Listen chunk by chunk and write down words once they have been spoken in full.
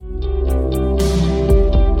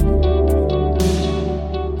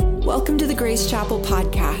Chapel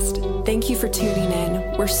podcast. Thank you for tuning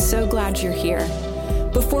in. We're so glad you're here.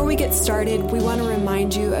 Before we get started, we want to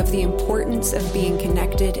remind you of the importance of being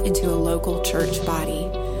connected into a local church body.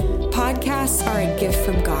 Podcasts are a gift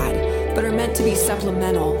from God, but are meant to be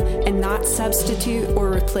supplemental and not substitute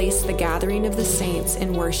or replace the gathering of the saints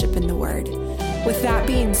in worship in the Word. With that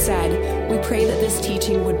being said, we pray that this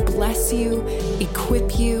teaching would bless you,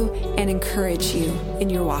 equip you, and encourage you in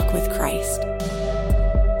your walk with Christ.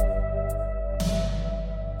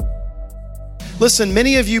 Listen,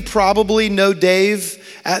 many of you probably know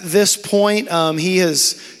Dave at this point. He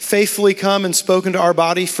has faithfully come and spoken to our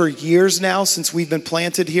body for years now since we've been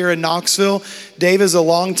planted here in Knoxville. Dave is a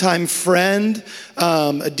longtime friend,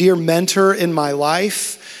 a dear mentor in my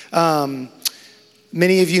life.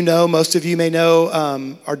 Many of you know, most of you may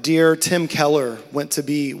know, our dear Tim Keller went to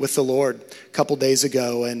be with the Lord a couple days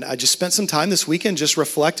ago. And I just spent some time this weekend just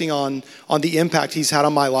reflecting on the impact he's had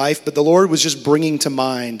on my life. But the Lord was just bringing to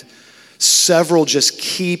mind several just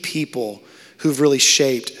key people who've really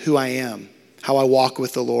shaped who I am, how I walk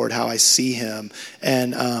with the Lord, how I see him.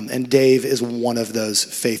 And Dave is one of those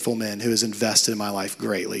faithful men who has invested in my life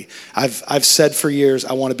greatly. I've said for years,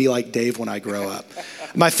 I want to be like Dave when I grow up.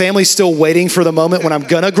 My family's still waiting for the moment when I'm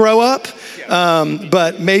going to grow up.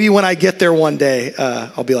 But maybe when I get there one day,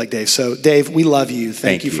 I'll be like Dave. So Dave, we love you.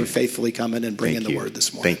 Thank you for faithfully coming and bringing the word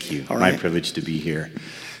this morning. Thank you. All right. My privilege to be here.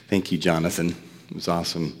 Thank you, Jonathan. It was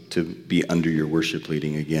awesome to be under your worship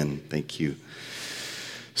leading again. Thank you.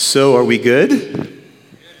 So are we good?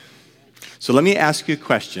 So let me ask you a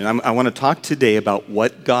question. I want to talk today about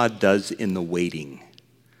what God does in the waiting.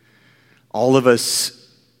 All of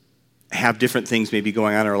us have different things maybe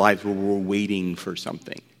going on in our lives where we're waiting for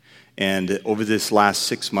something. And over this last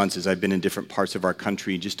 6 months, as I've been in different parts of our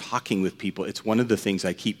country, just talking with people, it's one of the things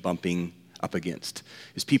I keep bumping up against,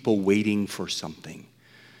 is people waiting for something.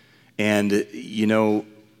 And, you know,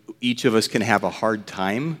 each of us can have a hard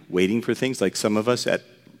time waiting for things, like some of us at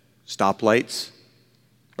stoplights,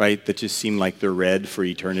 right, that just seem like they're red for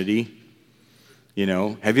eternity. You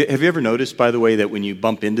know, have you ever noticed, by the way, that when you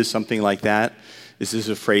bump into something like that, this is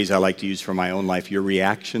a phrase I like to use for my own life, your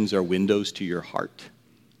reactions are windows to your heart.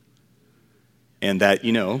 And that,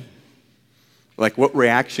 you know, like what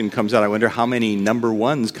reaction comes out? I wonder how many number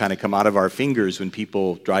ones kind of come out of our fingers when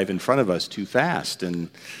people drive in front of us too fast. And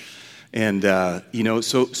you know,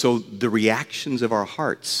 so the reactions of our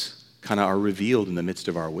hearts kind of are revealed in the midst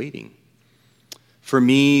of our waiting. For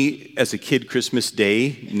me, as a kid, Christmas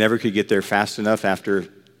Day, never could get there fast enough after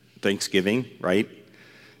Thanksgiving, right?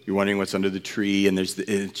 You're wondering what's under the tree, and it's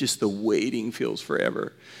just the waiting feels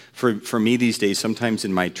forever. For me these days, sometimes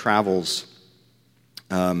in my travels,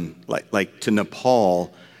 like to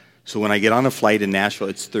Nepal, so when I get on a flight in Nashville,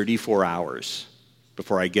 it's 34 hours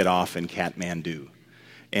before I get off in Kathmandu.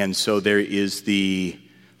 And so there is the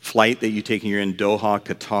flight that you take and you're in Doha,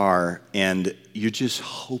 Qatar, and you're just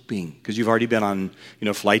hoping, because you've already been on, you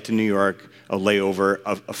know, flight to New York, a layover,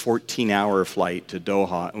 a 14-hour flight to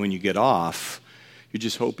Doha, and when you get off, you're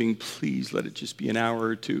just hoping, please let it just be an hour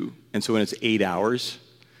or two. And so when it's 8 hours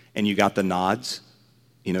and you got the nods,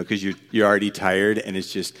 you know, because you're already tired, and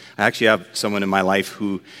it's just, I actually have someone in my life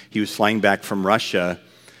who, he was flying back from Russia,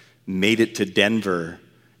 made it to Denver,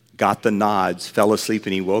 got the nods, fell asleep,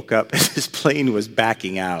 and he woke up as his plane was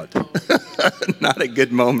backing out. Not a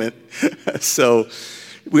good moment. So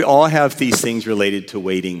we all have these things related to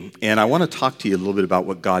waiting. And I want to talk to you a little bit about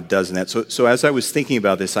what God does in that. So as I was thinking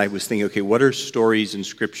about this, I was thinking, okay, what are stories in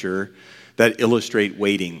Scripture that illustrate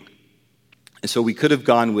waiting? And so we could have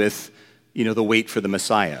gone with, you know, the wait for the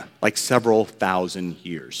Messiah, like several thousand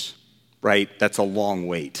years, right? That's a long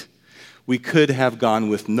wait. We could have gone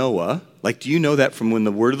with Noah. Like, do you know that from when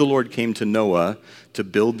the word of the Lord came to Noah to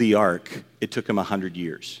build the ark, it took him 100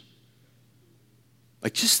 years?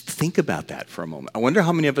 Like, just think about that for a moment. I wonder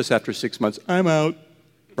how many of us after 6 months, I'm out,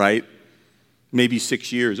 right? Maybe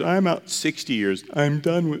 6 years, I'm out. 60 years, I'm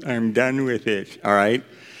done with it, all right?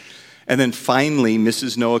 And then finally,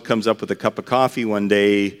 Mrs. Noah comes up with a cup of coffee one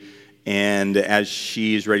day, and as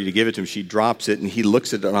she's ready to give it to him, she drops it, and he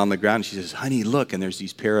looks at it on the ground, and she says, honey, look, and there's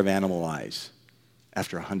these pair of animal eyes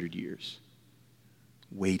after 100 years.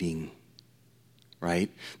 Waiting, right?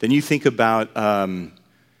 Then you think about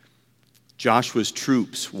Joshua's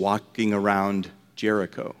troops walking around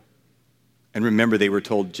Jericho. And remember, they were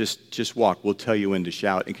told, just walk, we'll tell you when to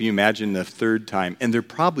shout. And can you imagine the third time? And they're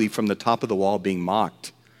probably from the top of the wall being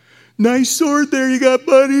mocked. Nice sword there you got,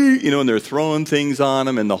 buddy. You know, and they're throwing things on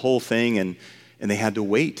them and the whole thing. And they had to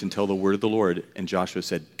wait until the word of the Lord. And Joshua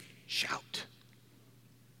said, shout.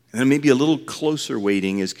 And then maybe a little closer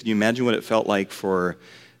waiting is, can you imagine what it felt like for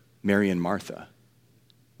Mary and Martha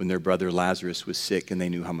when their brother Lazarus was sick and they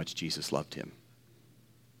knew how much Jesus loved him.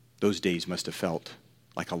 Those days must have felt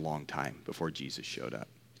like a long time before Jesus showed up,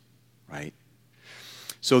 right?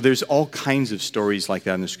 So there's all kinds of stories like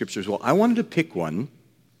that in the scriptures. Well, I wanted to pick one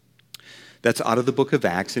that's out of the book of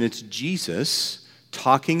Acts, and it's Jesus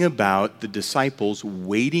talking about the disciples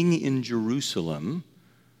waiting in Jerusalem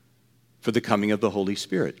for the coming of the Holy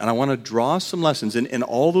Spirit. And I want to draw some lessons. And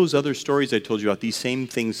all those other stories I told you about, these same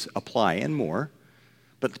things apply and more.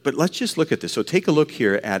 But let's just look at this. So take a look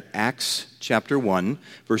here at Acts chapter 1,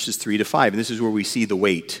 verses 3 to 5. And this is where we see the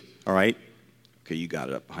wait, all right? Okay, you got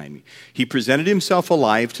it up behind me. He presented himself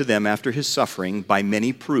alive to them after his suffering by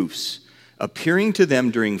many proofs, appearing to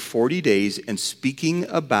them during 40 days and speaking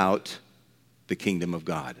about the kingdom of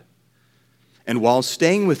God. And while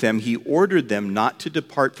staying with them, he ordered them not to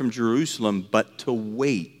depart from Jerusalem, but to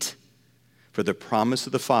wait for the promise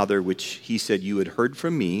of the Father, which he said, you had heard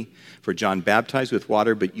from me, for John baptized with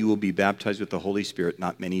water, but you will be baptized with the Holy Spirit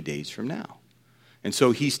not many days from now. And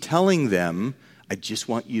so he's telling them, I just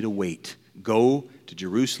want you to wait. Go to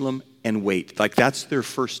Jerusalem and wait. Like that's their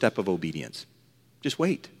first step of obedience. Just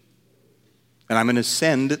wait. And I'm going to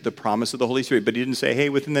send the promise of the Holy Spirit. But he didn't say, hey,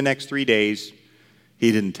 within the next 3 days.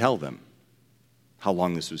 He didn't tell them how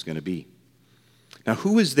long this was going to be. Now,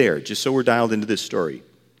 who was there? Just so we're dialed into this story.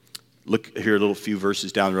 Look here a little few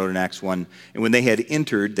verses down the road in Acts 1. And when they had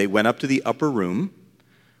entered, they went up to the upper room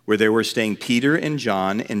where there were staying Peter and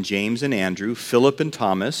John and James and Andrew, Philip and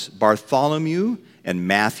Thomas, Bartholomew and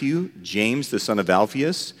Matthew, James the son of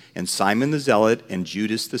Alphaeus, and Simon the Zealot, and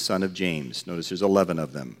Judas the son of James. Notice there's 11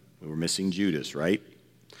 of them. We were missing Judas, right?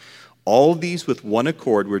 All these with one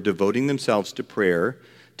accord were devoting themselves to prayer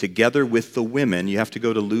together with the women. You have to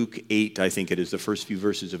go to Luke 8, I think it is, the first few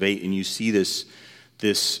verses of 8, and you see this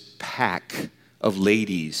pack of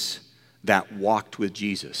ladies that walked with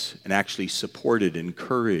Jesus and actually supported,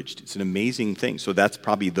 encouraged. It's an amazing thing. So that's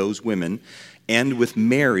probably those women. And with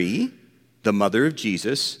Mary, the mother of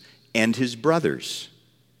Jesus, and his brothers.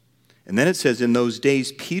 And then it says, in those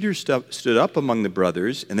days, Peter stood up among the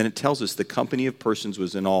brothers, and then it tells us the company of persons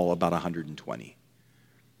was in all about 120.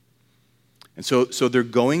 And so they're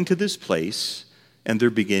going to this place, and they're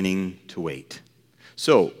beginning to wait.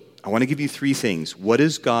 So I want to give you three things. What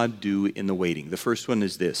does God do in the waiting? The first one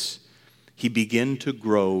is this. He began to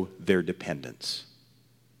grow their dependence.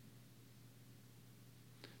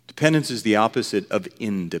 Dependence is the opposite of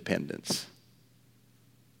independence.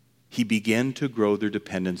 He began to grow their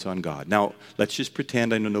dependence on God. Now, let's just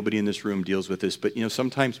pretend, I know nobody in this room deals with this, but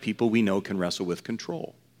sometimes people we know can wrestle with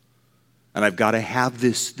control. And I've got to have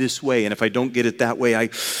this way, and if I don't get it that way,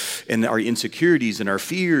 and our insecurities and our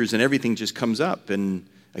fears and everything just comes up. And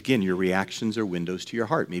again, your reactions are windows to your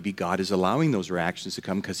heart. Maybe God is allowing those reactions to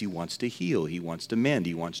come because he wants to heal, he wants to mend,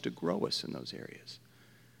 he wants to grow us in those areas.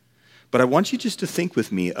 But I want you just to think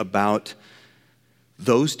with me about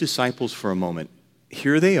those disciples for a moment.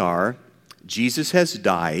 Here they are. Jesus has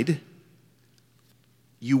died.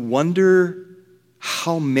 You wonder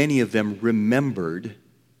how many of them remembered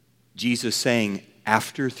Jesus saying,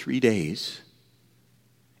 after 3 days,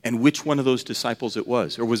 and which one of those disciples it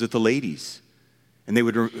was. Or was it the ladies? And they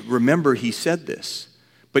would remember he said this.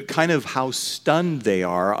 But kind of how stunned they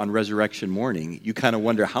are on resurrection morning, you kind of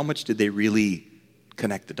wonder how much did they really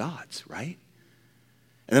connect the dots, right?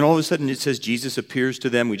 And then all of a sudden it says Jesus appears to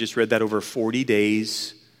them. We just read that over 40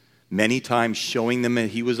 days, many times showing them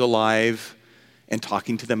that he was alive and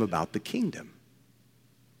talking to them about the kingdom.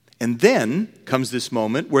 And then comes this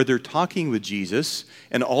moment where they're talking with Jesus,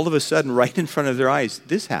 and all of a sudden, right in front of their eyes,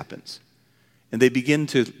 this happens. And they begin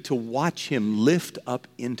to watch him lift up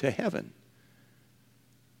into heaven.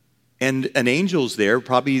 And an angel's there.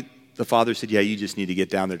 Probably the Father said, yeah, you just need to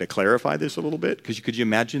get down there to clarify this a little bit. Because could you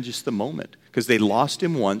imagine just the moment? Because they lost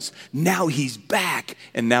him once. Now he's back.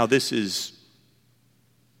 And now this is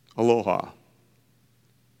aloha.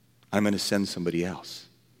 I'm going to send somebody else,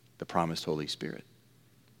 the promised Holy Spirit.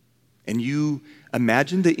 And you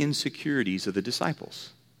imagine the insecurities of the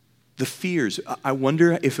disciples, the fears. I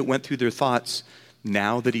wonder if it went through their thoughts,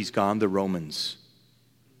 now that he's gone, the Romans,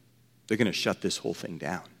 they're going to shut this whole thing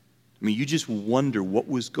down. I mean, you just wonder what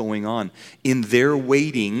was going on. In their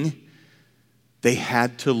waiting, they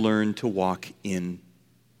had to learn to walk in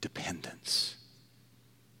dependence.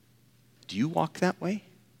 Do you walk that way?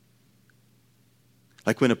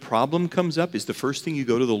 Like when a problem comes up, is the first thing you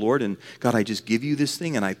go to the Lord and, God, I just give you this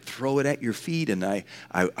thing and I throw it at your feet and I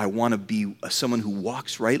want to be someone who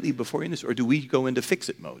walks rightly before you in this? Or do we go into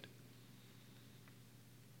fix-it mode?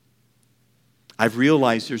 I've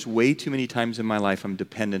realized there's way too many times in my life I'm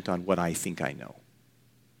dependent on what I think I know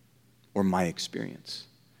or my experience.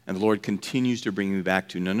 And the Lord continues to bring me back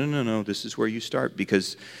to, no, this is where you start,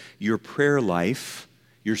 because your prayer life,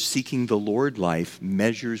 your seeking the Lord life,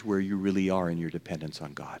 measures where you really are in your dependence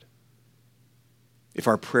on God. If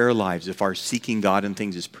our prayer lives, if our seeking God in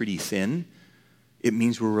things is pretty thin, it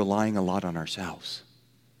means we're relying a lot on ourselves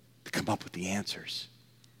to come up with the answers.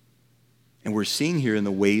 And we're seeing here in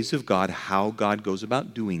the ways of God how God goes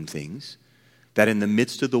about doing things, that in the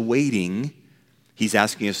midst of the waiting, he's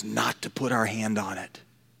asking us not to put our hand on it.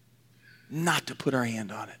 Not to put our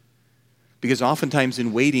hand on it. Because oftentimes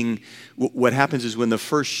in waiting, what happens is when the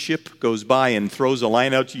first ship goes by and throws a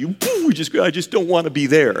line out to you, I just don't want to be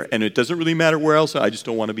there. And it doesn't really matter where else, I just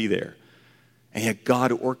don't want to be there. And yet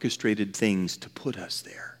God orchestrated things to put us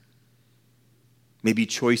there. Maybe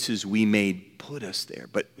choices we made put us there,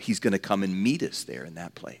 but he's going to come and meet us there in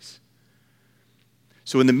that place.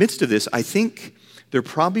 So in the midst of this, I think they're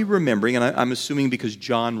probably remembering, and I'm assuming because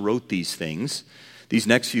John wrote these things, these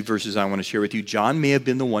next few verses I want to share with you, John may have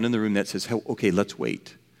been the one in the room that says, okay, let's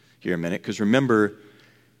wait here a minute. Because remember,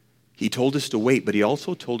 he told us to wait, but he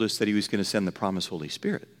also told us that he was going to send the promised Holy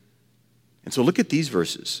Spirit. And so look at these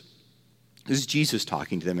verses. This is Jesus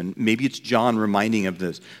talking to them, and maybe it's John reminding of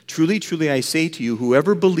this. Truly, truly, I say to you,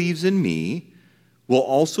 whoever believes in me will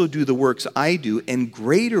also do the works I do, and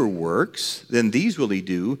greater works than these will he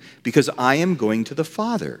do, because I am going to the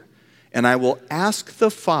Father. And I will ask the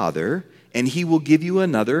Father, and he will give you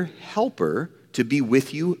another helper to be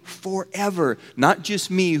with you forever. Not just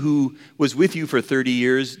me who was with you for 30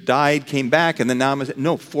 years, died, came back, and then now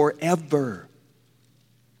no, forever.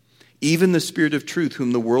 Even the Spirit of truth,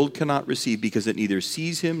 whom the world cannot receive because it neither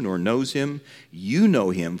sees him nor knows him. You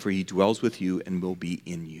know him, for he dwells with you and will be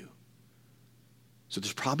in you. So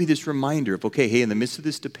there's probably this reminder of, okay, hey, in the midst of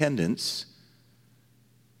this dependence,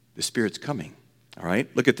 the Spirit's coming. All right,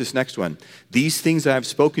 look at this next one. These things I have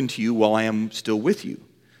spoken to you while I am still with you.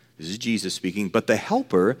 This is Jesus speaking. But the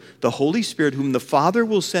Helper, the Holy Spirit, whom the Father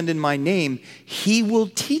will send in my name, he will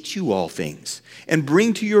teach you all things and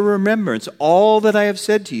bring to your remembrance all that I have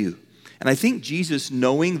said to you. And I think Jesus,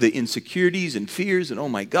 knowing the insecurities and fears and, oh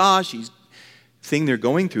my gosh, thing they're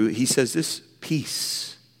going through, he says, this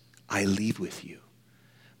peace I leave with you.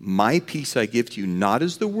 My peace I give to you, not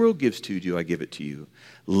as the world gives to you, do I give it to you.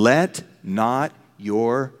 Let not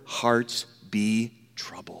your hearts be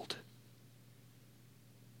troubled,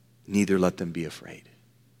 neither let them be afraid.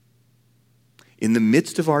 In the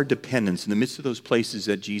midst of our dependence, in the midst of those places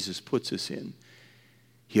that Jesus puts us in,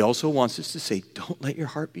 he also wants us to say, don't let your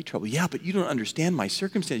heart be troubled. Yeah, but you don't understand my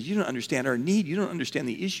circumstances. You don't understand our need. You don't understand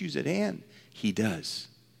the issues at hand. He does.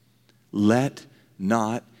 Let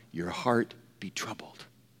not your heart be troubled.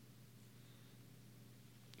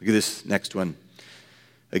 Look at this next one.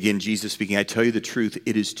 Again, Jesus speaking, I tell you the truth,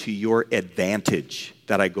 it is to your advantage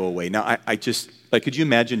that I go away. Now, I just, could you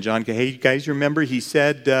imagine John, hey, you guys remember he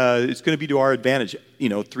said it's going to be to our advantage,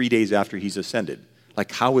 3 days after he's ascended.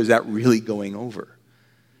 How is that really going over?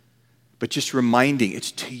 But just reminding,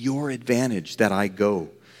 it's to your advantage that I go.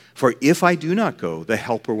 For if I do not go, the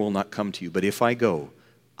Helper will not come to you. But if I go,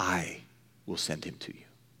 I will send him to you.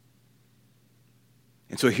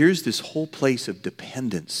 And so here's this whole place of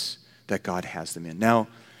dependence that God has them in. Now,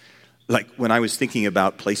 when I was thinking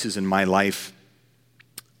about places in my life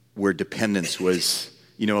where dependence was,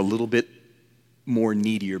 a little bit more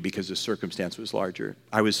needier because the circumstance was larger.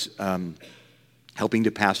 I was helping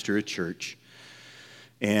to pastor a church.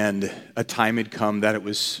 And a time had come that it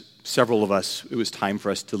was time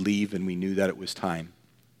for us to leave, and we knew that it was time.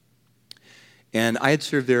 And I had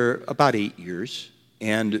served there about 8 years.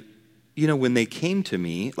 And, when they came to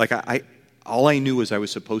me, all I knew was I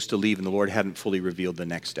was supposed to leave, and the Lord hadn't fully revealed the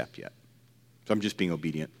next step yet. So I'm just being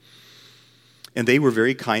obedient. And they were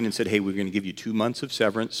very kind and said, hey, we're going to give you 2 months of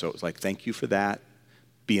severance. So it was thank you for that.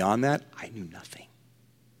 Beyond that, I knew nothing.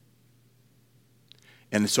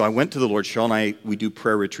 And so I went to the Lord. Cheryl and I, we do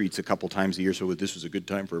prayer retreats a couple times a year, so this was a good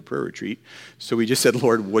time for a prayer retreat. So we just said,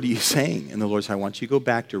 Lord, what are you saying? And the Lord said, I want you to go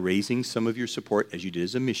back to raising some of your support as you did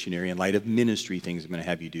as a missionary in light of ministry things I'm going to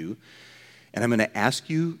have you do. And I'm going to ask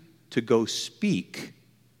you to go speak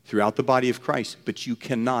throughout the body of Christ, but you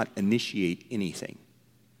cannot initiate anything.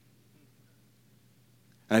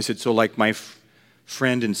 And I said, so my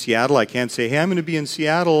friend in Seattle, I can't say, hey, I'm going to be in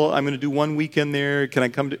Seattle. I'm going to do 1 weekend there. Can I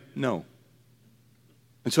come to? No.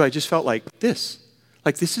 And so I just felt this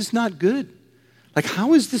is not good.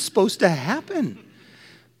 How is this supposed to happen?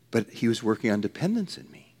 But he was working on dependence in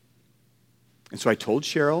me. And so I told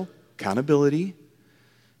Cheryl, accountability,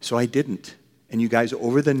 so I didn't. And you guys,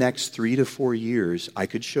 over the next 3 to 4 years, I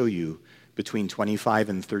could show you between 25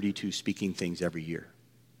 and 32 speaking things every year.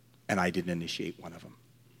 And I didn't initiate one of them.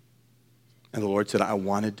 And the Lord said, I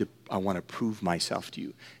want to prove myself to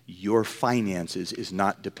you. Your finances is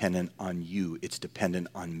not dependent on you. It's dependent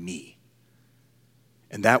on me.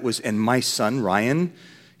 And my son, Ryan,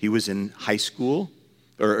 he was in high school,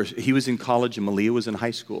 or he was in college, and Malia was in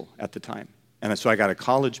high school at the time. And so I got a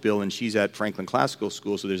college bill, and she's at Franklin Classical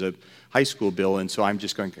School, so there's a high school bill. And so I'm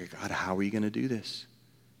just going, God, how are you going to do this?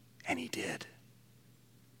 And he did.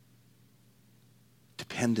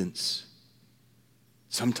 Dependence.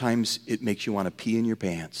 Sometimes it makes you want to pee in your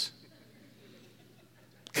pants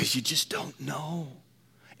because you just don't know.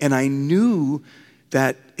 And I knew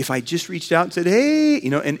that if I just reached out and said, hey,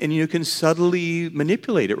 and you can subtly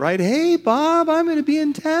manipulate it, right? Hey, Bob, I'm going to be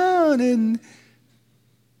in town. And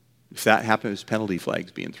if that happened, it was penalty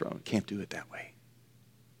flags being thrown. Can't do it that way.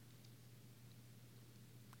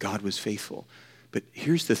 God was faithful. But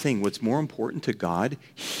here's the thing. What's more important to God,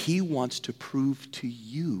 he wants to prove to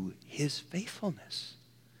you his faithfulness.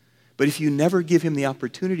 But if you never give him the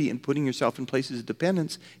opportunity in putting yourself in places of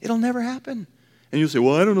dependence, it'll never happen. And you'll say,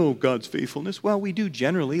 well, I don't know God's faithfulness. Well, we do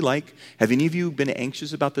generally. Like, have any of you been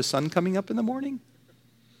anxious about the sun coming up in the morning?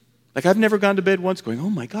 Like, I've never gone to bed once going, oh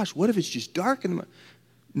my gosh, what if it's just dark?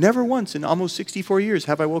 Never once in almost 64 years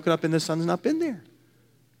have I woken up and the sun's not been there.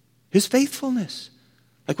 His faithfulness.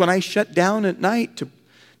 Like when I shut down at night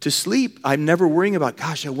to sleep, I'm never worrying about,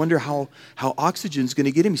 gosh, I wonder how oxygen's going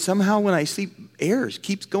to get in me. Somehow when I sleep, air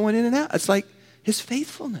keeps going in and out. It's like his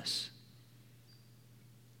faithfulness.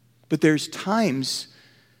 But there's times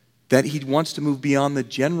that he wants to move beyond the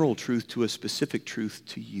general truth to a specific truth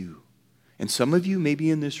to you. And some of you maybe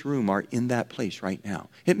in this room are in that place right now.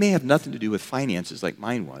 It may have nothing to do with finances like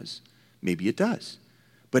mine was. Maybe it does.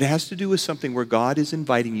 But it has to do with something where God is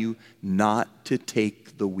inviting you not to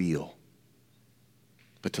take the wheel,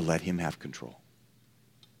 but to let him have control.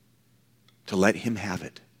 To let him have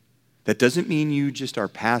it. That doesn't mean you just are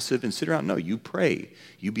passive and sit around. No, you pray.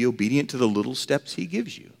 You be obedient to the little steps he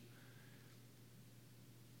gives you.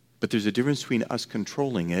 But there's a difference between us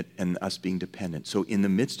controlling it and us being dependent. So in the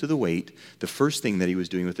midst of the wait, the first thing that he was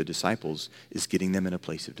doing with the disciples is getting them in a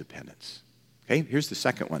place of dependence. Okay, here's the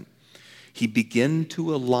second one. He began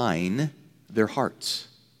to align their hearts.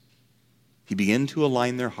 He began to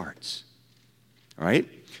align their hearts. All right?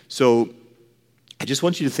 So I just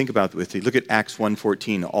want you to think about it with me. Look at Acts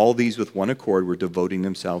 1:14. All these with one accord were devoting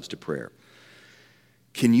themselves to prayer.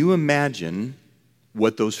 Can you imagine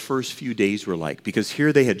what those first few days were like? Because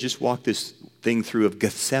here they had just walked this thing through of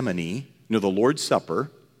Gethsemane, the Lord's Supper,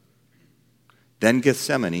 then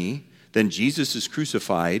Gethsemane, then Jesus is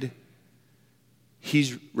crucified,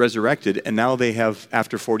 he's resurrected, and now they have,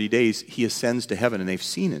 after 40 days, he ascends to heaven, and they've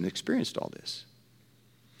seen and experienced all this.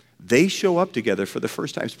 They show up together for the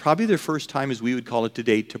first time. It's probably their first time, as we would call it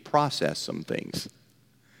today, to process some things.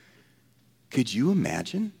 Could you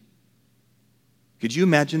imagine? Could you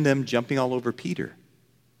imagine them jumping all over Peter?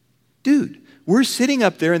 Dude, we're sitting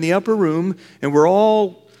up there in the upper room, and we're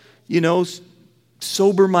all,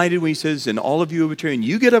 sober-minded when he says, and all of you are betray, and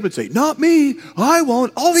you get up and say, not me, I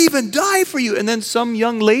won't, I'll even die for you. And then some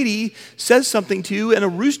young lady says something to you, and a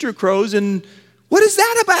rooster crows, and what is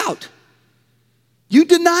that about? You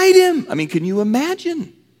denied him. I mean, can you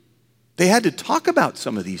imagine? They had to talk about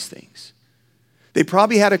some of these things. They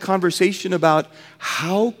probably had a conversation about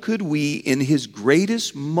how could we, in his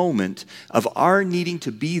greatest moment of our needing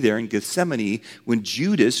to be there in Gethsemane, when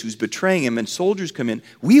Judas, who's betraying him, and soldiers come in,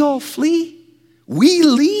 we all flee. We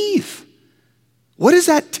leave. What does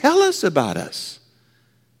that tell us about us?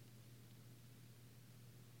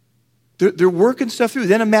 They're working stuff through.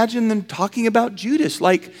 Then imagine them talking about Judas.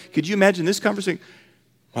 Like, could you imagine this conversation?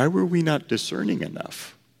 Why were we not discerning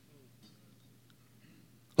enough?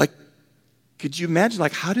 Like, could you imagine,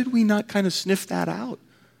 how did we not kind of sniff that out?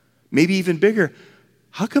 Maybe even bigger,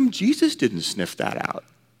 how come Jesus didn't sniff that out?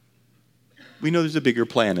 We know there's a bigger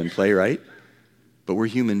plan in play, right? But we're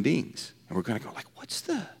human beings. And we're going to go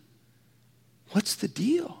what's the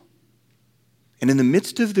deal? And in the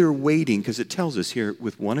midst of their waiting, because it tells us here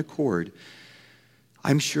with one accord,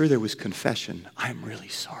 I'm sure there was confession. I'm really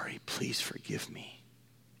sorry. Please forgive me.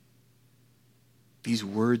 These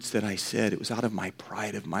words that I said, it was out of my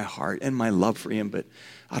pride of my heart and my love for him, but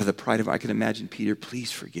out of the pride of, I can imagine Peter,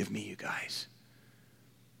 please forgive me, you guys.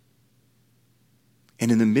 And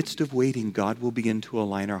in the midst of waiting, God will begin to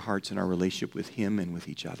align our hearts and our relationship with him and with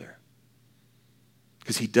each other.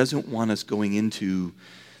 Because he doesn't want us going into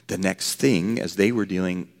the next thing, as they were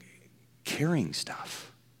dealing, carrying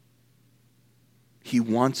stuff. He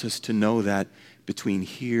wants us to know that between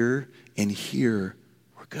here and here,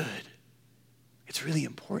 we're good. It's really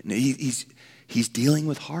important. He's dealing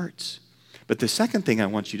with hearts. But the second thing I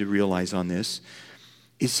want you to realize on this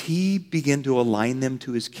is he began to align them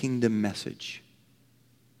to his kingdom message.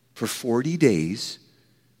 For 40 days,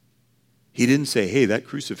 he didn't say, hey, that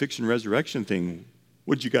crucifixion resurrection thing,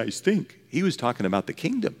 what'd you guys think? He was talking about the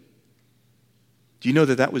kingdom. Do you know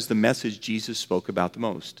that that was the message Jesus spoke about the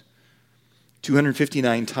most?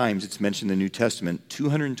 259 times it's mentioned in the New Testament,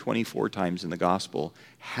 224 times in the gospel,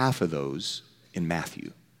 half of those in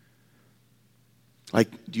Matthew. Like,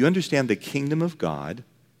 do you understand the kingdom of God?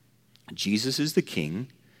 Jesus is the king.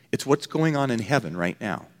 It's what's going on in heaven right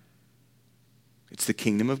now. It's the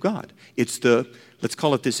kingdom of God. It's let's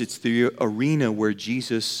call it this, it's the arena where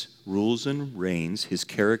Jesus rules and reigns, his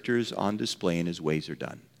character is on display and his ways are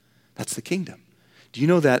done. That's the kingdom. Do you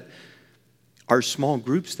know that our small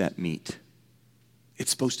groups that meet,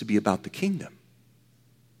 it's supposed to be about the kingdom.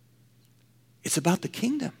 It's about the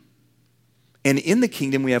kingdom. And in the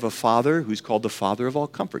kingdom, we have a Father who's called the Father of all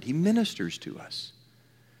comfort. He ministers to us.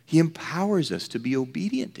 He empowers us to be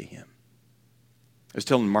obedient to him. I was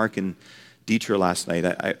telling Mark and Dietra last night,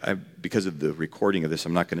 I because of the recording of this,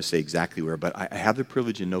 I'm not going to say exactly where, but I have the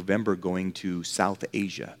privilege in November going to South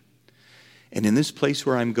Asia. And in this place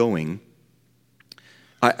where I'm going,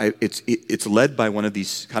 it's led by one of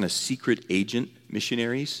these kind of secret agent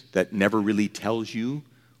missionaries that never really tells you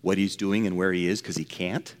what he's doing and where he is because he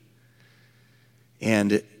can't.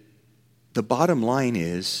 And the bottom line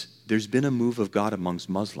is there's been a move of God amongst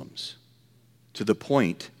Muslims to the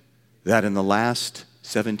point that in the last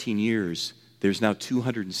 17 years, there's now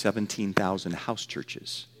 217,000 house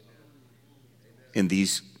churches in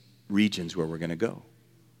these regions where we're going to go.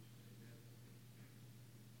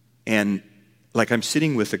 And like I'm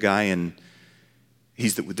sitting with a guy, and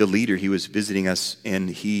he's the leader. He was visiting us, and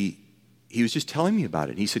he was just telling me about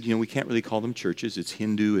it. He said, we can't really call them churches. It's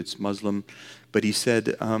Hindu, it's Muslim. But he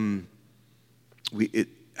said, I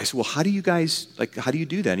said, well, how do you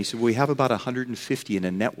do that? And he said, well, we have about 150 in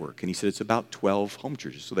a network. And he said, it's about 12 home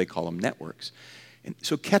churches, so they call them networks. And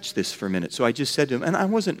so catch this for a minute. So I just said to him, and I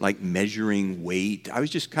wasn't like measuring weight. I was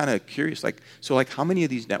just kind of curious, how many of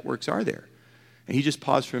these networks are there? And he just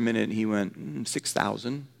paused for a minute, and he went,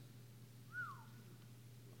 6,000.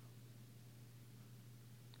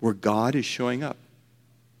 Where God is showing up.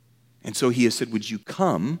 And so he has said, would you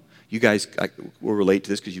come? You guys will relate to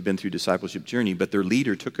this because you've been through discipleship journey, but their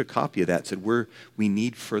leader took a copy of that and said, we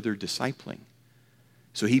need further discipling.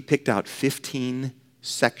 So he picked out 15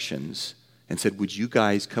 sections and said, would you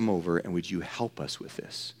guys come over and would you help us with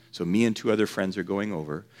this? So me and 2 other friends are going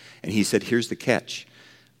over, and he said, here's the catch.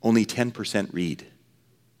 Only 10% read.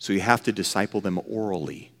 So you have to disciple them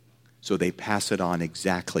orally so they pass it on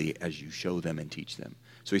exactly as you show them and teach them.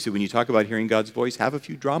 So he said, when you talk about hearing God's voice, have a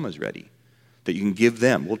few dramas ready that you can give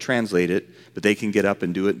them. We'll translate it, but they can get up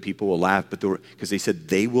and do it, and people will laugh. Because they said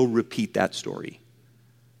they will repeat that story.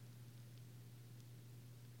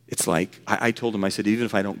 It's like, I told them, I said, even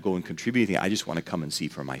if I don't go and contribute anything, I just want to come and see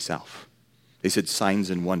for myself. They said signs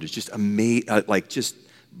and wonders, just just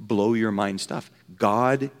blow your mind stuff.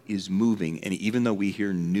 God is moving, and even though we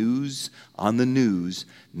hear news on the news,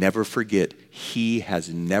 never forget, he has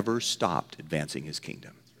never stopped advancing his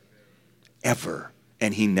kingdom. Ever.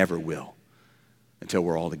 And he never will until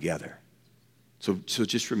we're all together. So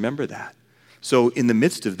just remember that. So in the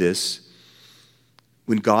midst of this,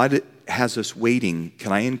 when God has us waiting,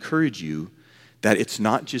 can I encourage you that it's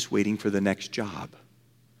not just waiting for the next job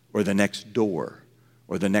or the next door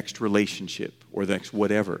or the next relationship, or the next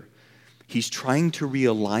whatever. He's trying to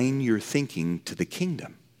realign your thinking to the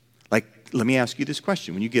kingdom. Like, let me ask you this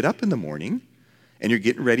question. When you get up in the morning and you're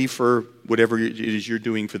getting ready for whatever it is you're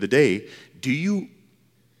doing for the day, do you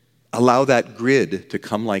allow that grid to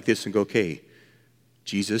come like this and go, okay,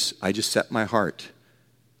 Jesus, I just set my heart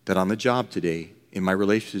that on the job today, in my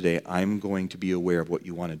relationship today, I'm going to be aware of what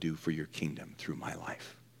you want to do for your kingdom through my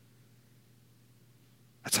life.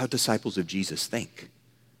 That's how disciples of Jesus think.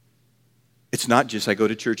 It's not just I go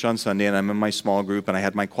to church on Sunday and I'm in my small group and I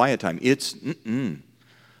had my quiet time. It's,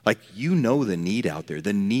 like, the need out there.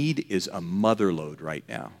 The need is a motherlode right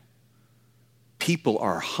now. People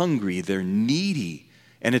are hungry. They're needy.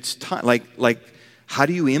 And it's time, like, how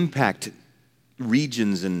do you impact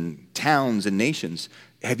regions and towns and nations?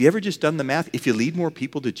 Have you ever just done the math? If you lead more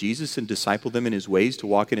people to Jesus and disciple them in his ways to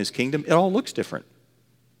walk in his kingdom, it all looks different.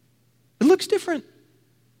 It looks different.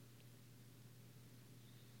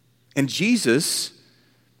 And Jesus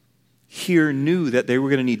here knew that they were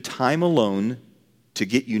going to need time alone to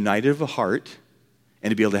get united of a heart and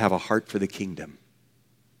to be able to have a heart for the kingdom.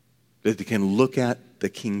 That they can look at the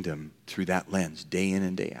kingdom through that lens day in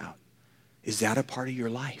and day out. Is that a part of your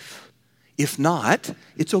life? If not,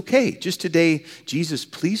 it's okay. Just today, Jesus,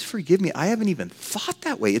 please forgive me. I haven't even thought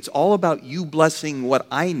that way. It's all about you blessing what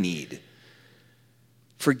I need.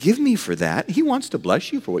 Forgive me for that. He wants to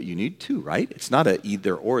bless you for what you need too, right? It's not a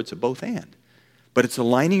either or, it's a both and. But it's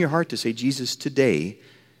aligning your heart to say, Jesus, today,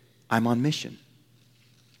 I'm on mission.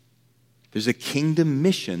 There's a kingdom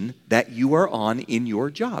mission that you are on in your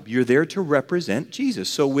job. You're there to represent Jesus.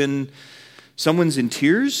 So when someone's in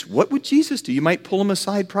tears, what would Jesus do? You might pull them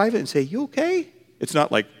aside private and say, you okay? It's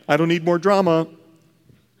not like, I don't need more drama.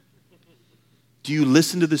 Do you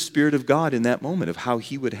listen to the Spirit of God in that moment of how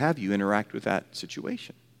he would have you interact with that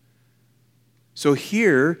situation? So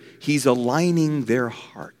here, he's aligning their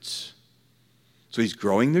hearts. So he's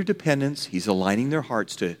growing their dependence. He's aligning their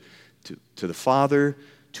hearts to the Father,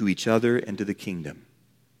 to each other, and to the kingdom.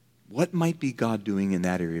 What might be God doing in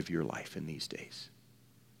that area of your life in these days?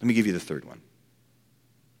 Let me give you the third one.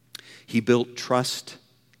 He built trust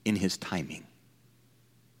in his timing.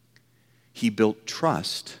 He built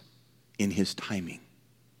trust in his timing.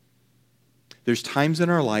 There's times in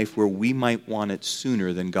our life where we might want it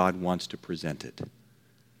sooner than God wants to present it.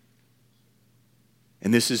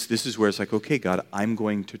 And this is where it's like, okay, God, I'm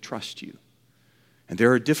going to trust you. And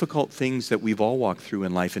there are difficult things that we've all walked through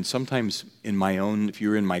in life. And sometimes in my own, if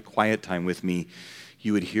you're in my quiet time with me,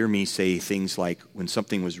 you would hear me say things like when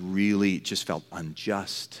something was really, just felt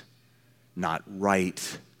unjust, not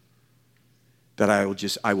right, that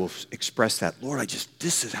I will express that, Lord,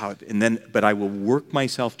 this is how it, but I will work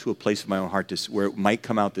myself to a place of my own heart where it might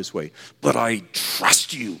come out this way. But I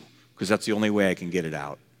trust you, because that's the only way I can get it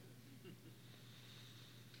out.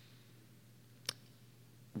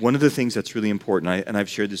 One of the things that's really important, and I've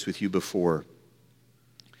shared this with you before,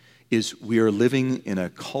 is we are living in a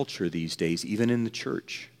culture these days, even in the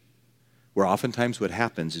church, where oftentimes what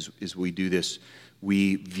happens is we do this.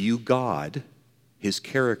 We view God, his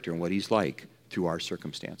character and what he's like, through our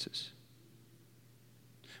circumstances.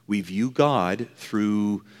 We view God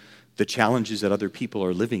through the challenges that other people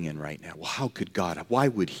are living in right now. Well, how could God? Why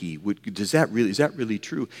would he? Is that really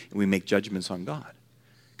true? And we make judgments on God.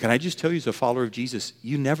 Can I just tell you, as a follower of Jesus,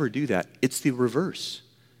 you never do that. It's the reverse.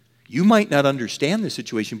 You might not understand the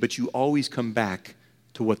situation, but you always come back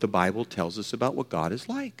to what the Bible tells us about what God is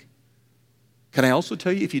like. Can I also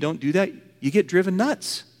tell you, if you don't do that, you get driven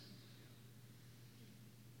nuts.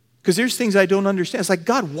 Because there's things I don't understand. It's like,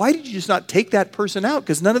 God, why did you just not take that person out?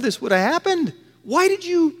 Because none of this would have happened. Why did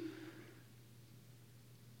you?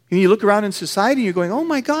 And you look around in society and you're going, oh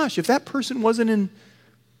my gosh, if that person wasn't in.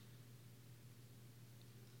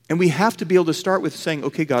 And we have to be able to start with saying,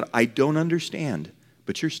 okay, God, I don't understand,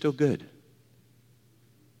 but you're still good.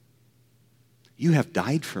 You have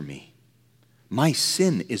died for me. My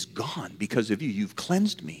sin is gone because of you. You've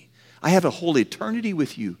cleansed me. I have a whole eternity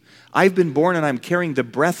with you. I've been born and I'm carrying the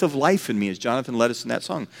breath of life in me, as Jonathan led us in that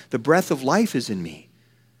song. The breath of life is in me.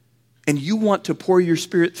 And you want to pour your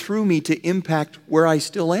Spirit through me to impact where I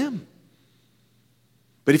still am.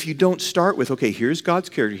 But if you don't start with, okay, here's God's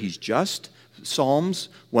character. He's just. Psalms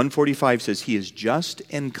 145 says he is just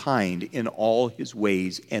and kind in all his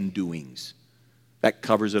ways and doings. That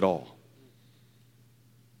covers it all.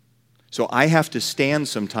 So I have to stand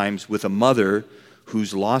sometimes with a mother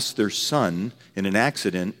who's lost their son in an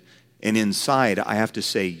accident, and inside I have to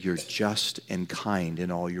say, you're just and kind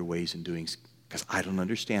in all your ways and doings, because I don't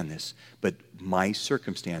understand this, but my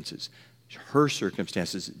circumstances, her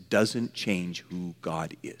circumstances, doesn't change who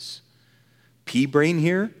God is. P-brain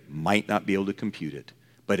here might not be able to compute it,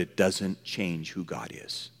 but it doesn't change who God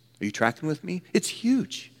is. Are you tracking with me? It's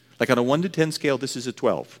huge. Like on a 1 to 10 scale, this is a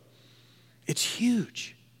 12. It's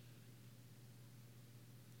huge.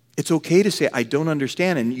 It's okay to say, I don't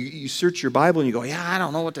understand, and you search your Bible and you go, yeah, I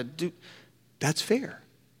don't know what to do. That's fair.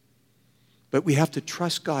 But we have to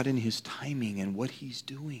trust God in his timing and what he's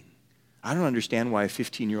doing. I don't understand why a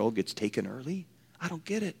 15-year-old gets taken early. I don't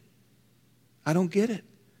get it. I don't get it.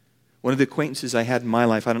 One of the acquaintances I had in my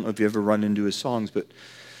life, I don't know if you ever run into his songs, but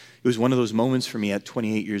it was one of those moments for me at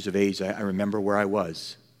 28 years of age. I remember where I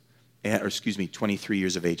was. 23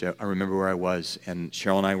 years of age. I remember where I was, and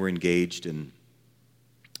Cheryl and I were engaged, and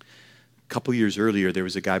a couple years earlier, there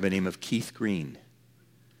was a guy by the name of Keith Green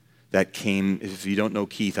that came. If you don't know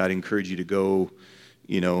Keith, I'd encourage you to go,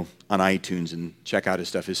 on iTunes and check out his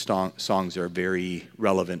stuff. His songs are very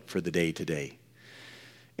relevant for the day today.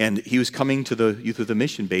 And he was coming to the Youth of the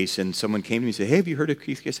Mission base, and someone came to me and said, hey, have you heard of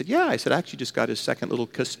Keith? I said, yeah. I said, I actually just got his second little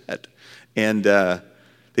cassette. And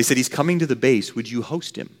they said, he's coming to the base. Would you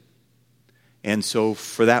host him? And so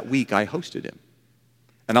for that week, I hosted him.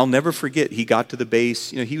 And I'll never forget, he got to the base.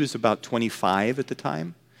 He was about 25 at the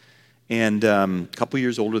time, and a couple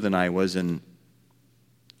years older than I was. And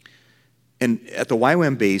And at the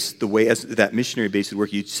YWAM base, the way as that missionary base would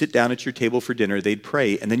work, you'd sit down at your table for dinner, they'd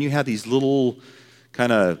pray, and then you have these little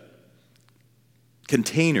kind of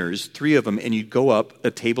containers, 3 of them, and you'd go up a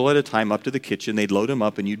table at a time up to the kitchen, they'd load them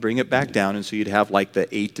up, and you'd bring it back down, and so you'd have like the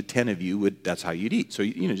 8 to 10 of you, that's how you'd eat. So,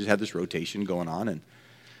 just have this rotation going on. And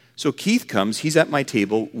so Keith comes, he's at my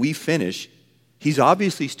table, we finish, he's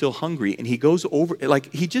obviously still hungry, and he goes over,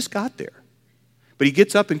 like he just got there. But he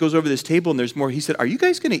gets up and goes over this table, and there's more. He said, "Are you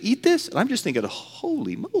guys going to eat this?" And I'm just thinking,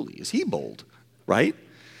 holy moly, is he bold, right?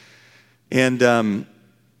 And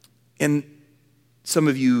some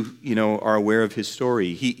of you, are aware of his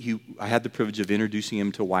story. I had the privilege of introducing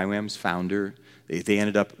him to YWAM's founder. They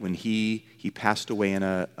ended up, when he passed away in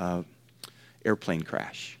a airplane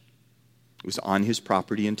crash. It was on his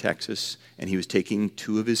property in Texas, and he was taking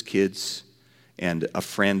 2 of his kids and a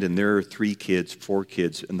friend and their 3 kids, 4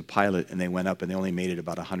 kids, and the pilot, and they went up, and they only made it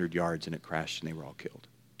about 100 yards, and it crashed, and they were all killed,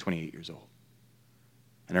 28 years old.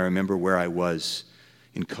 And I remember where I was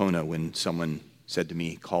in Kona when someone said to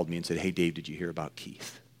me, called me and said, "Hey, Dave, did you hear about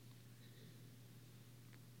Keith?"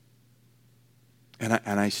 And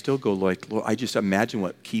I still go like, Lord, I just imagine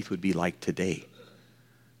what Keith would be like today.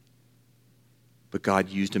 But God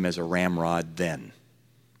used him as a ramrod then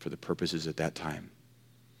for the purposes at that time.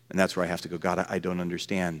 And that's where I have to go, God, I don't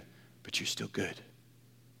understand, but you're still good.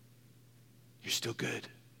 You're still good.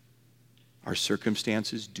 Our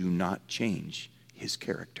circumstances do not change his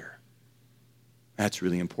character. That's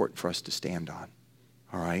really important for us to stand on.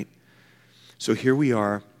 All right? So here we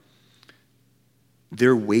are.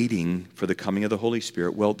 They're waiting for the coming of the Holy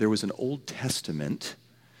Spirit. Well, there was an Old Testament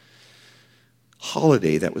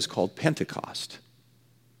holiday that was called Pentecost.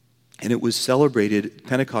 And it was celebrated,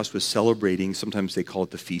 Pentecost was celebrating, sometimes they call it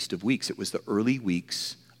the Feast of Weeks. It was the early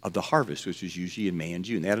weeks of the harvest, which was usually in May and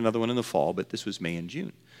June. They had another one in the fall, but this was May and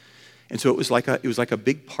June. And so it was like a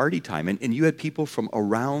big party time. And you had people from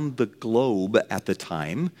around the globe at the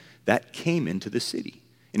time that came into the city.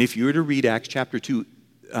 And if you were to read Acts chapter 2,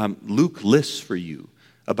 Luke lists for you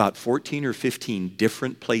about 14 or 15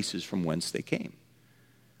 different places from whence they came.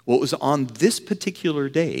 Well, it was on this particular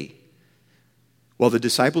day, while the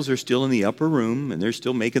disciples are still in the upper room and they're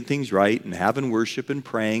still making things right and having worship and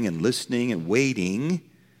praying and listening and waiting,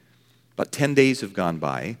 about 10 days have gone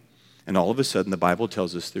by, and all of a sudden the Bible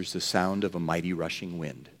tells us there's the sound of a mighty rushing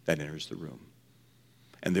wind that enters the room.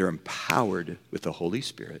 And they're empowered with the Holy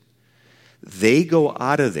Spirit. They go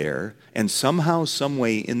out of there, and somehow, some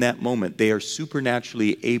way in that moment, they are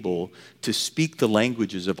supernaturally able to speak the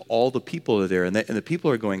languages of all the people that are there. And the people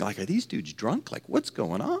are going like, are these dudes drunk? Like, what's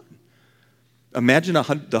going on? Imagine the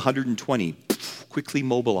 120 quickly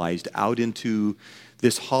mobilized out into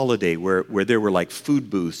this holiday where there were like food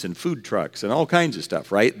booths and food trucks and all kinds of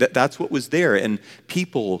stuff, right? That's what was there. And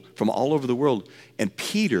people from all over the world. And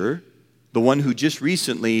Peter, the one who just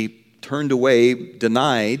recently turned away,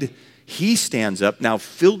 denied, he stands up, now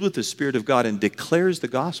filled with the Spirit of God, and declares the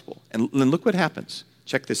gospel. And look what happens.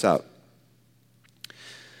 Check this out.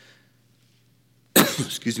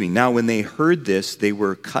 Excuse me. Now, when they heard this, they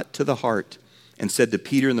were cut to the heart and said to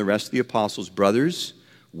Peter and the rest of the apostles, "Brothers,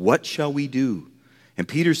 what shall we do?" And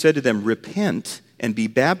Peter said to them, "Repent and be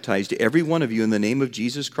baptized, every one of you, in the name of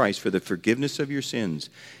Jesus Christ for the forgiveness of your sins,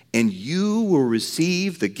 and you will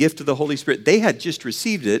receive the gift of the Holy Spirit." They had just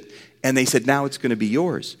received it, and they said, now it's going to be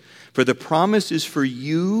yours. "For the promise is for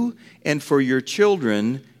you and for your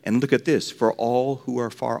children," and look at this, "for all who are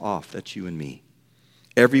far off," that's you and me,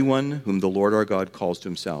 "everyone whom the Lord our God calls to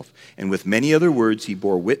himself." And with many other words he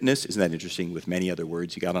bore witness. Isn't that interesting? With many other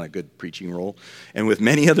words. He got on a good preaching roll. "And with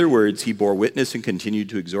many other words he bore witness and continued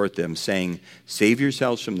to exhort them, saying, 'Save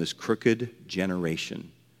yourselves from this crooked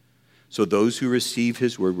generation.' So those who received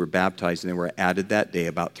his word were baptized, and there were added that day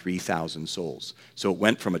about 3,000 souls. So it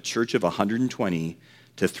went from a church of 120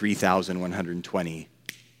 to 3,120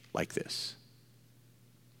 like this.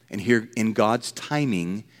 And here in God's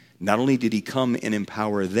timing, not only did he come and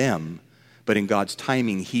empower them, but in God's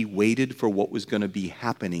timing, he waited for what was going to be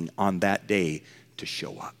happening on that day to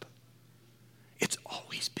show up. It's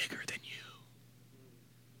always bigger than you.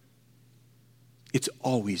 It's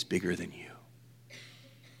always bigger than you.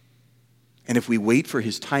 And if we wait for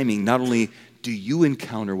his timing, not only do you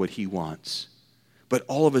encounter what he wants, but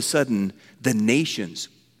all of a sudden, the nations,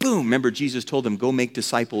 boom, remember Jesus told them, go make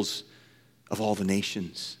disciples of all the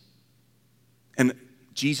nations. And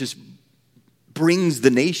Jesus brings the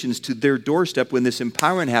nations to their doorstep when this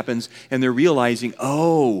empowerment happens, and they're realizing,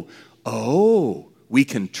 oh, we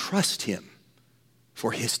can trust him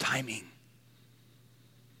for his timing.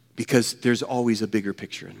 Because there's always a bigger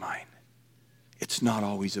picture in mind. It's not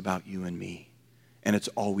always about you and me, and it's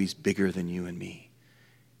always bigger than you and me.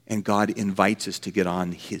 And God invites us to get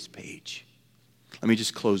on his page. Let me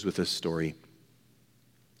just close with this story.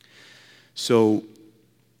 So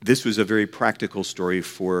this was a very practical story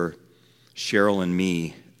for Cheryl and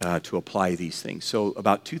me to apply these things. So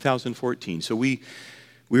about 2014, so we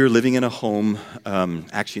were living in a home,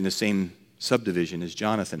 actually in the same subdivision as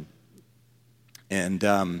Jonathan. And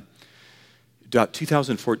about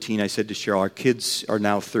 2014, I said to Cheryl, our kids are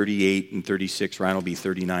now 38 and 36. Ryan will be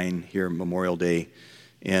 39 here Memorial Day.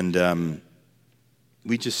 And I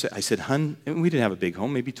said, hun, and we didn't have a big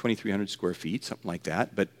home, maybe 2,300 square feet, something like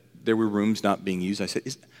that. But there were rooms not being used. I said,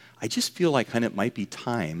 I just feel like, hun, it might be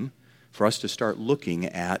time for us to start looking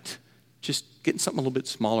at just getting something a little bit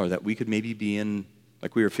smaller that we could maybe be in,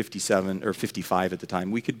 like we were 57 or 55 at the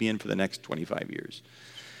time, we could be in for the next 25 years.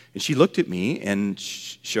 And she looked at me, and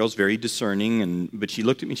Cheryl's very discerning, but she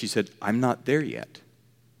looked at me and she said, I'm not there yet.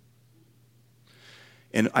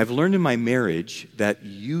 And I've learned in my marriage that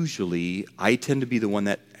usually I tend to be the one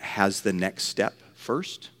that has the next step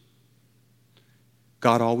first.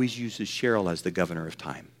 God always uses Cheryl as the governor of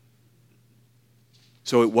time.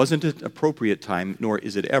 So it wasn't an appropriate time, nor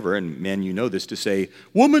is it ever, and men, you know this, to say,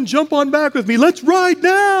 woman, jump on back with me, let's ride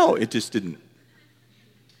now. It just didn't.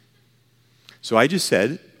 So I just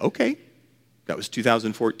said, okay. That was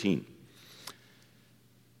 2014.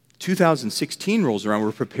 2016 rolls around,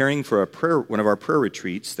 we're preparing for one of our prayer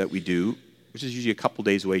retreats that we do, which is usually a couple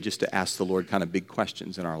days away, just to ask the Lord kind of big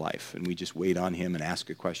questions in our life. And we just wait on him and ask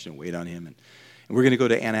a question, wait on him. And we're going to go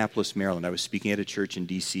to Annapolis, Maryland. I was speaking at a church in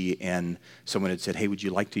D.C., and someone had said, hey, would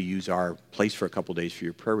you like to use our place for a couple days for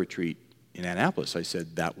your prayer retreat in Annapolis? I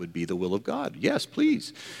said, that would be the will of God. Yes,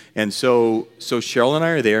 please. And so Cheryl and I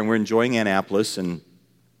are there, and we're enjoying Annapolis, and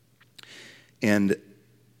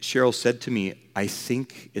Cheryl said to me, I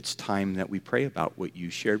think it's time that we pray about what you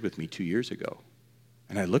shared with me 2 years ago.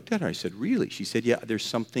 And I looked at her, I said, really? She said, yeah, there's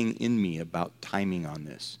something in me about timing on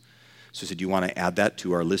this. So I said, do you want to add that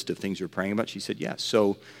to our list of things we're praying about? She said, yes.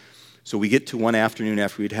 So we get to one afternoon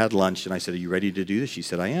after we'd had lunch, and I said, are you ready to do this? She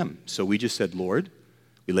said, I am. So we just said, Lord,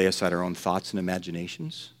 we lay aside our own thoughts and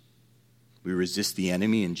imaginations. We resist the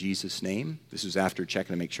enemy in Jesus' name. This was after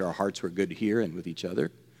checking to make sure our hearts were good here and with each other.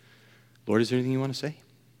 Lord, is there anything you want to say?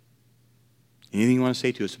 Anything you want to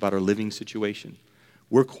say to us about our living situation?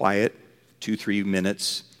 We're quiet, 2-3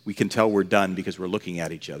 minutes. We can tell we're done because we're looking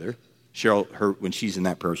at each other. Cheryl, when she's in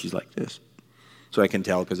that prayer, she's like this. So I can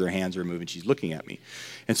tell because her hands are moving. She's looking at me.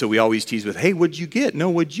 And so we always tease with, hey, what'd you get? No,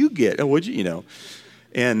 what'd you get? Oh, what'd you.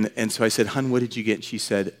 And so I said, hun, what did you get? And she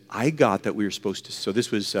said, I got that we were supposed to, so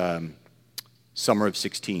this was summer of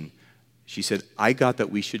 16. She said, I got that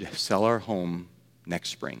we should sell our home next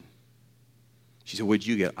spring. She said, what'd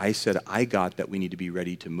you get? I said, I got that we need to be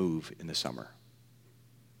ready to move in the summer.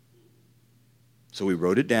 So we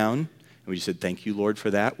wrote it down, and we just said, thank you, Lord, for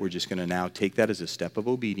that. We're just going to now take that as a step of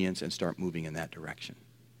obedience and start moving in that direction.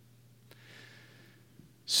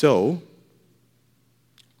 So,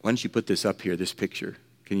 why don't you put this up here, this picture?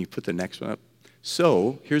 Can you put the next one up?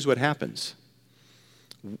 So, here's what happens.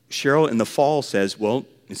 Cheryl in the fall says, well,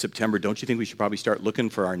 in September, don't you think we should probably start looking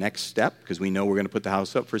for our next step? Because we know we're going to put the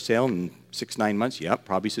house up for sale in 6-9 months. Yep,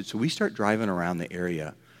 probably. So we start driving around the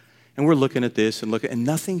area. And we're looking at this and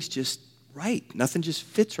nothing's just right. Nothing just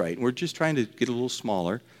fits right. And we're just trying to get a little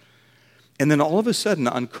smaller. And then all of a sudden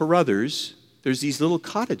on Carruthers, there's these little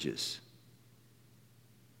cottages.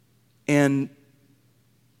 And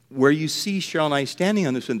where you see Cheryl and I standing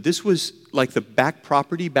on this one, this was like the back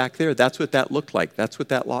property back there. That's what that looked like. That's what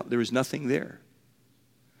that lot, there was nothing there.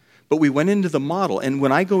 But we went into the model, and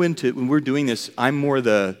when we're doing this, I'm more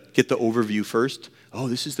get the overview first. Oh,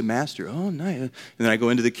 this is the master. Oh, nice. And then I go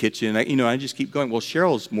into the kitchen. I just keep going. Well,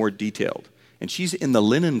 Cheryl's more detailed, and she's in the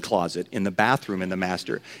linen closet in the bathroom in the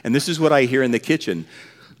master. And this is what I hear in the kitchen.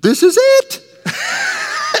 This is it.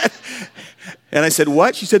 And I said,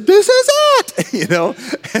 what? She said, this is it.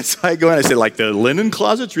 And so I go and I said, like the linen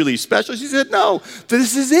closet's really special? She said, no,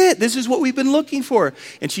 this is it. This is what we've been looking for.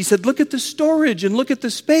 And she said, look at the storage and look at the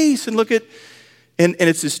space and look at, and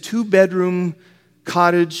it's this 2-bedroom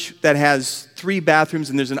cottage that has 3 bathrooms,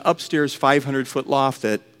 and there's an upstairs 500-foot loft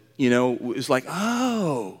that, is like,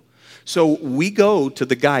 oh. So we go to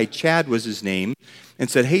the guy, Chad was his name, and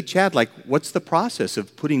said, hey, Chad, what's the process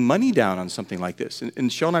of putting money down on something like this? And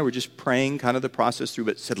Cheryl and I were just praying kind of the process through,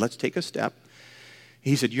 but said, let's take a step.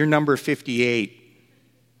 He said, you're number 58.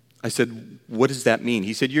 I said, what does that mean?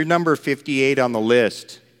 He said, you're number 58 on the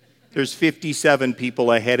list. There's 57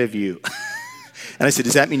 people ahead of you. And I said,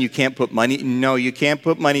 does that mean you can't put money? No, you can't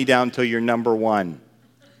put money down until you're number 1.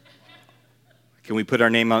 Can we put our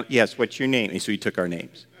name on? Yes, what's your name? And so he took our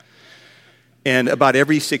names. And about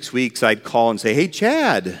every 6 weeks, I'd call and say, hey,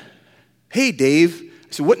 Chad, hey, Dave.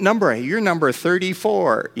 I said, what number? You're number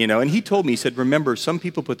 34, And he told me, he said, remember, some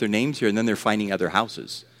people put their names here and then they're finding other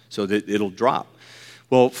houses so that it'll drop.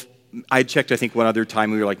 Well, I checked, I think, one other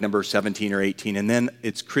time we were like number 17 or 18, and then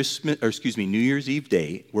it's New Year's Eve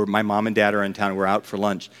day, where my mom and dad are in town, we're out for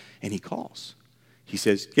lunch, and he calls. He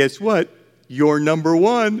says, guess what? You're number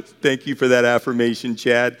 1. Thank you for that affirmation,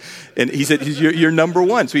 Chad. And he said, you're number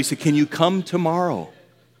 1. So he said, can you come tomorrow?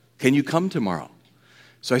 Can you come tomorrow?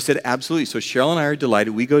 So I said, absolutely. So Cheryl and I are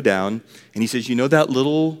delighted. We go down, and he says, you know that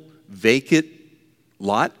little vacant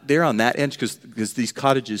lot there on that end? Because these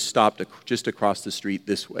cottages stopped just across the street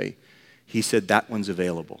this way. He said, that one's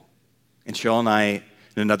available. And Cheryl and I, and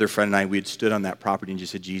another friend and I, we had stood on that property and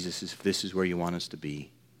just said, Jesus, if this is where you want us to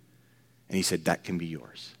be. And he said, that can be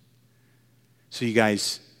yours. So you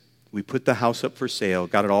guys, we put the house up for sale,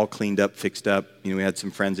 got it all cleaned up, fixed up. We had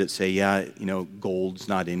some friends that say, yeah, gold's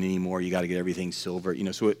not in anymore. You got to get everything silver.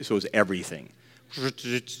 So it was everything.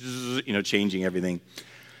 Changing everything.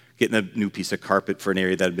 Getting a new piece of carpet for an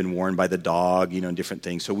area that had been worn by the dog, and different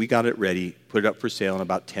things. So we got it ready, put it up for sale. In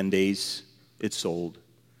about 10 days, it sold.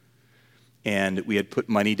 And we had put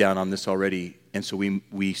money down on this already. And so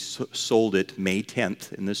we sold it May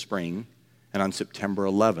 10th in the spring. And on September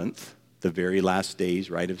 11th, the very last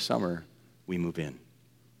days, right, of summer, we move in.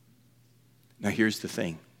 Now, here's the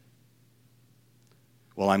thing.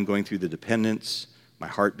 While I'm going through the dependence, my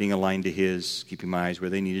heart being aligned to his, keeping my eyes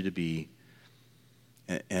where they needed to be,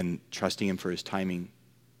 and trusting him for his timing,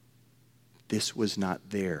 this was not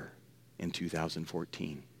there in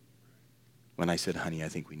 2014 when I said, honey, I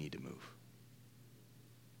think we need to move.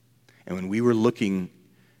 And when we were looking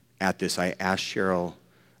at this, I asked Cheryl,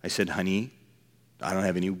 I said, honey, I don't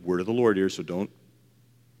have any word of the Lord here, so don't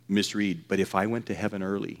misread, but if I went to heaven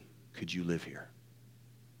early, could you live here?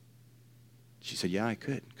 She said, yeah, I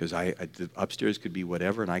could, because the upstairs could be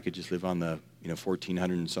whatever, and I could just live on the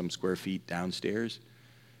 1,400 and some square feet downstairs.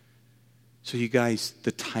 So you guys,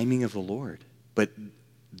 the timing of the Lord. But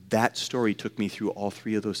that story took me through all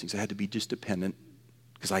 3 of those things. I had to be just dependent,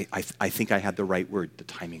 because I think I had the right word. The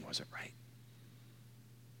timing wasn't right.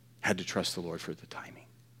 Had to trust the Lord for the timing.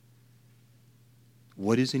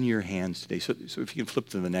 What is in your hands today? So if you can flip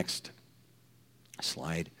to the next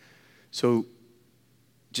slide. So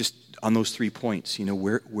just on those 3 points,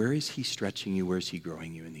 where is he stretching you? Where is he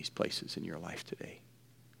growing you in these places in your life today?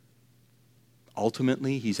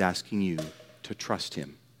 Ultimately, he's asking you to trust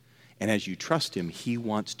him. And as you trust him, he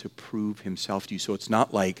wants to prove himself to you. So it's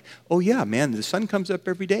not like, oh yeah, man, the sun comes up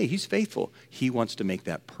every day. He's faithful. He wants to make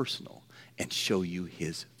that personal and show you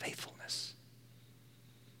his faithfulness.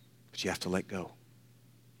 But you have to let go.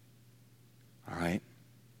 All right?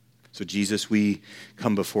 So Jesus, we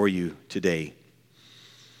come before you today.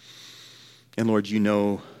 And Lord, you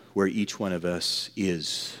know where each one of us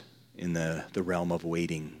is in the realm of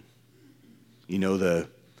waiting. You know the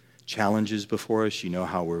challenges before us. You know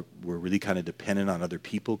how we're really kind of dependent on other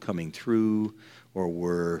people coming through, or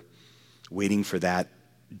we're waiting for that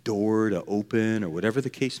door to open, or whatever the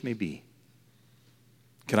case may be.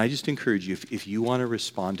 Can I just encourage you, if you want to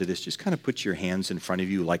respond to this, just kind of put your hands in front of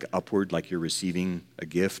you like upward, like you're receiving a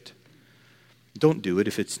gift. Don't do it.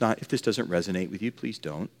 If this doesn't resonate with you, please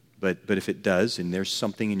don't. But if it does, and there's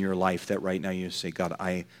something in your life that right now you say, God,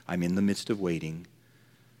 I'm in the midst of waiting,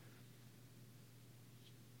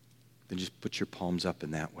 then just put your palms up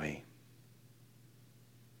in that way.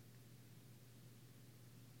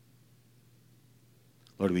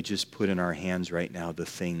 Lord, we just put in our hands right now the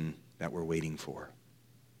thing that we're waiting for.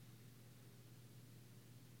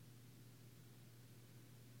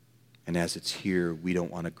 And as it's here, we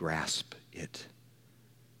don't want to grasp it.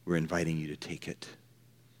 We're inviting you to take it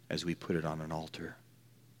as we put it on an altar.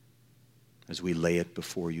 As we lay it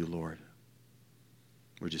before you, Lord.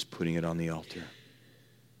 We're just putting it on the altar.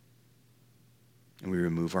 And we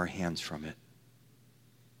remove our hands from it.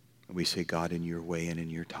 And we say, God, in your way and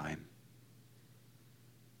in your time.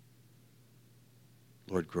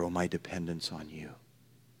 Lord, grow my dependence on you.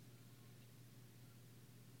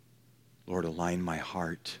 Lord, align my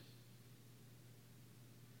heart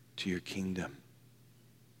to your kingdom.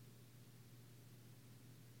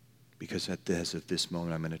 Because as of this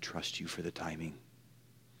moment, I'm going to trust you for the timing.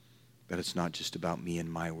 That it's not just about me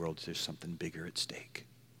and my world. There's something bigger at stake.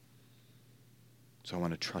 So I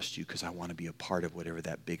want to trust you because I want to be a part of whatever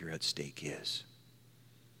that bigger at stake is.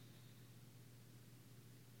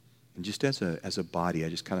 And just as a body, I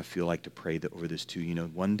just kind of feel like to pray that over this too. You know,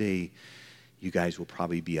 one day you guys will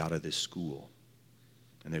probably be out of this school.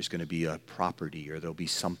 And there's going to be a property or there'll be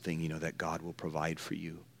something, you know, that God will provide for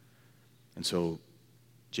you. And so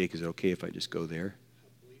Jake, is it okay if I just go there?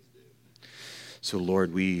 So,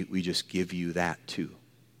 Lord, we just give you that too.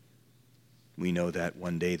 We know that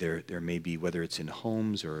one day there may be, whether it's in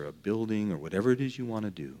homes or a building or whatever it is you want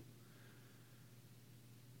to do,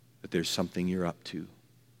 that there's something you're up to.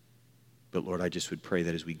 But Lord, I just would pray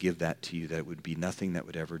that as we give that to you, that it would be nothing that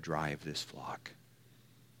would ever drive this flock.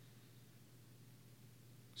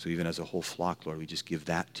 So even as a whole flock, Lord, we just give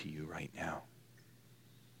that to you right now.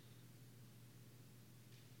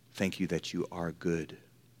 Thank you that you are good.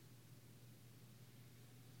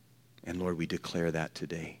 And Lord, we declare that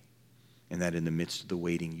today. And that in the midst of the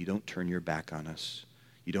waiting, you don't turn your back on us.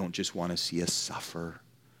 You don't just want to see us suffer.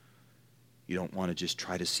 You don't want to just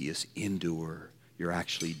try to see us endure. You're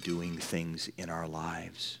actually doing things in our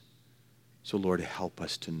lives. So Lord, help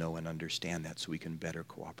us to know and understand that so we can better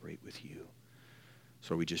cooperate with you.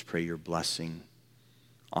 So we just pray your blessing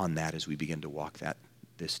on that as we begin to walk that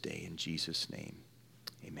this day. In Jesus' name,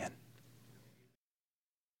 amen.